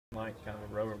Like kind of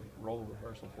a role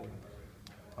reversal for you?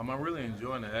 I'm really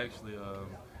enjoying it actually,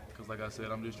 because like I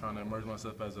said, I'm just trying to immerse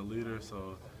myself as a leader,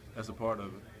 so that's a part of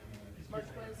it.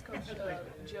 Marquez, Coach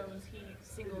Jones, he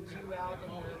singled you out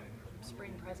in the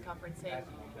spring press conference saying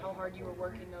how hard you were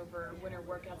working over winter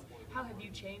workouts. How have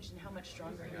you changed and how much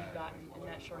stronger have you gotten in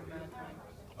that short amount of time?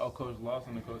 Oh, Coach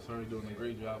Lawson and Coach Surrey doing a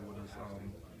great job with us,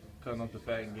 cutting up the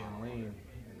fat and getting lean.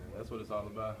 That's what it's all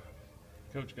about.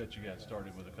 Coach got you guys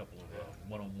started with a couple of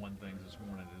one-on-one things this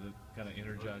morning. Did it kind of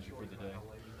energize you for the day?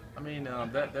 I mean,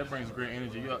 that brings great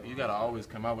energy. You got to always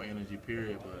come out with energy,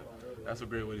 period, but that's a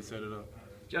great way to set it up.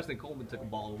 Justin Coleman took a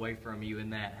ball away from you in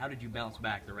that. How did you bounce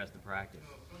back the rest of practice?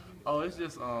 Oh, it's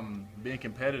just being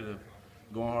competitive,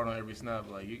 going hard on every snap.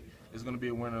 Like it's going to be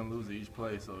a winner and loser each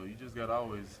play, so you just got to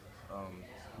always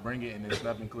bring it and then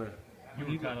snap and clear. You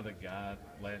were kind of the guy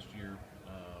last year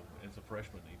as a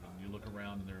freshman even. You look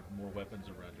around and there are more weapons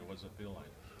around you. What does it feel like?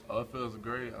 Oh, it feels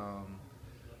great.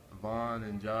 Vaughn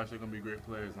and Josh, they're going to be great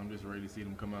players. I'm just ready to see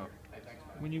them come out.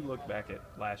 When you look back at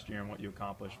last year and what you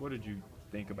accomplished, what did you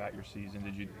think about your season?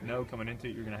 Did you know coming into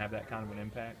it you're going to have that kind of an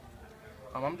impact?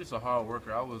 I'm just a hard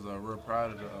worker. I was real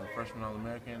proud of the freshman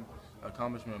All-American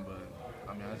accomplishment, but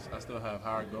I mean, I still have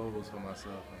higher goals for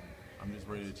myself, and I'm just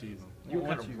ready to achieve them.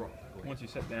 Once you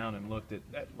sat down and looked at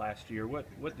last year, what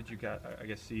did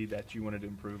you see that you wanted to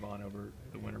improve on over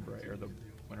the winter break or the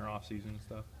winter off season and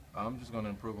stuff? I'm just going to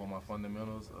improve on my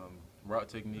fundamentals, route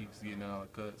techniques, getting out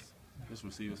of cuts, just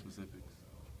receiver specifics.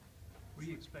 Were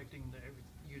you expecting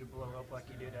you to blow up like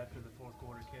you did after the fourth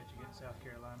quarter catch against South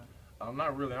Carolina?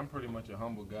 Not really. I'm pretty much a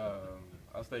humble guy.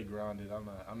 I stay grounded.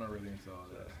 I'm not really into all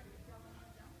that.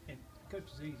 And Coach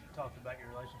Z talked about your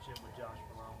relationship with Josh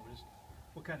Malone.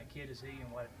 What kind of kid is he, and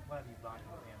why have you bonded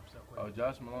with him so quickly?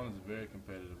 Josh Malone is a very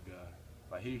competitive guy.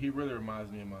 Like he really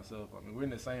reminds me of myself. I mean, we're in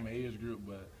the same age group,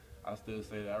 but I still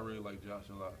say that I really like Josh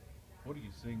a lot. What are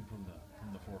you seeing from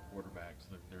the four quarterbacks,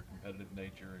 their competitive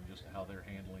nature and just how they're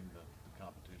handling the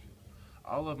competition?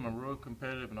 All of them are real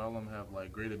competitive, and all of them have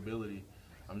like great ability.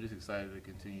 I'm just excited to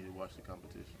continue to watch the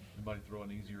competition. Anybody throw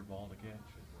an easier ball to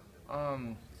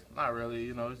catch? Not really.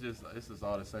 You know, it's just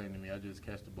all the same to me. I just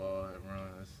catch the ball and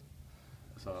run.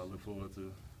 That's all I look forward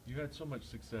to. You had so much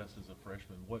success as a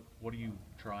freshman. What are you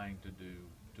trying to do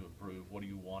to improve? What do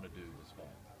you want to do this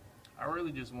fall? I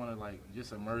really just want to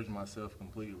just immerse myself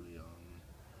completely.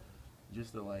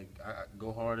 Just to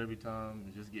go hard every time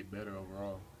and just get better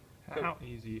overall. How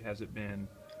easy has it been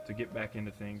to get back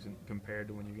into things and compared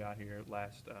to when you got here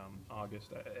last August?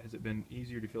 Has it been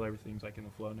easier to feel everything's in the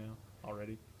flow now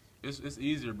already? It's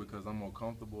easier because I'm more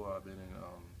comfortable. I've been in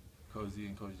Coach Z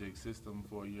and Coach Jake's system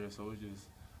for a year, so it's just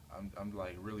I'm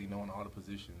really knowing all the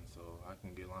positions, so I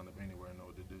can get lined up anywhere and know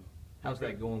what to do. How's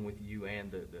that going with you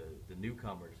and the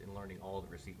newcomers in learning all the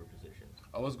receiver positions?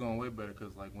 Oh, it's going way better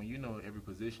because when you know every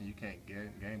position, you can't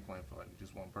game plan for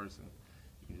just one person.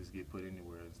 You can just get put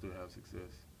anywhere and still have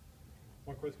success.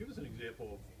 Marquez, give us an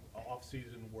example of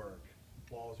off-season work,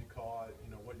 balls you caught,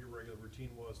 what your regular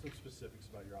routine was, some specifics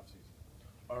about your off-season.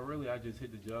 Really, I just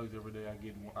hit the jugs every day.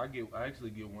 I actually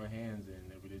get one hands in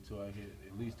every day too. I hit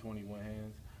at least 21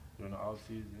 hands during the off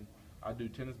season. I do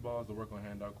tennis balls. I work on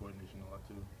hand-eye coordination a lot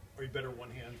too. Are you better one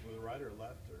hand with the right or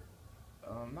left,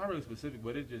 or? Not really specific,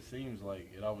 but it just seems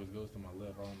like it always goes to my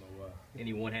left. I don't know why.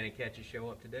 Any one-handed catches show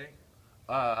up today?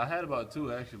 I had about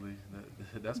two actually.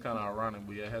 That's kind of ironic,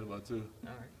 but yeah, I had about two. All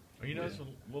right. Are you noticing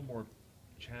a little more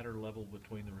chatter level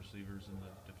between the receivers and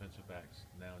the defensive backs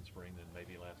now in spring than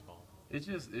maybe last fall? It's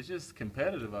just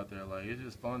competitive out there. It's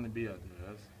just fun to be out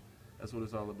there. That's what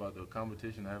it's all about. The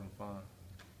competition, having fun.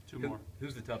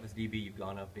 Who's the toughest DB you've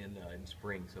gone up in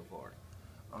spring so far?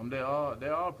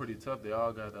 They're all pretty tough. They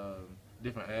all got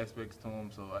different aspects to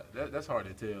them, so that's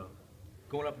hard to tell.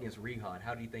 Going up against Rehad,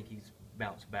 how do you think he's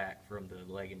bounced back from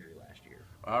the leg injury last year?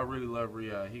 I really love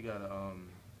Riyad. He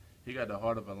got the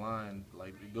heart of a lion.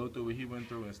 To go through what he went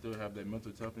through and still have that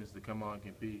mental toughness to come out and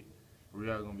compete.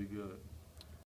 Riyad gonna be good.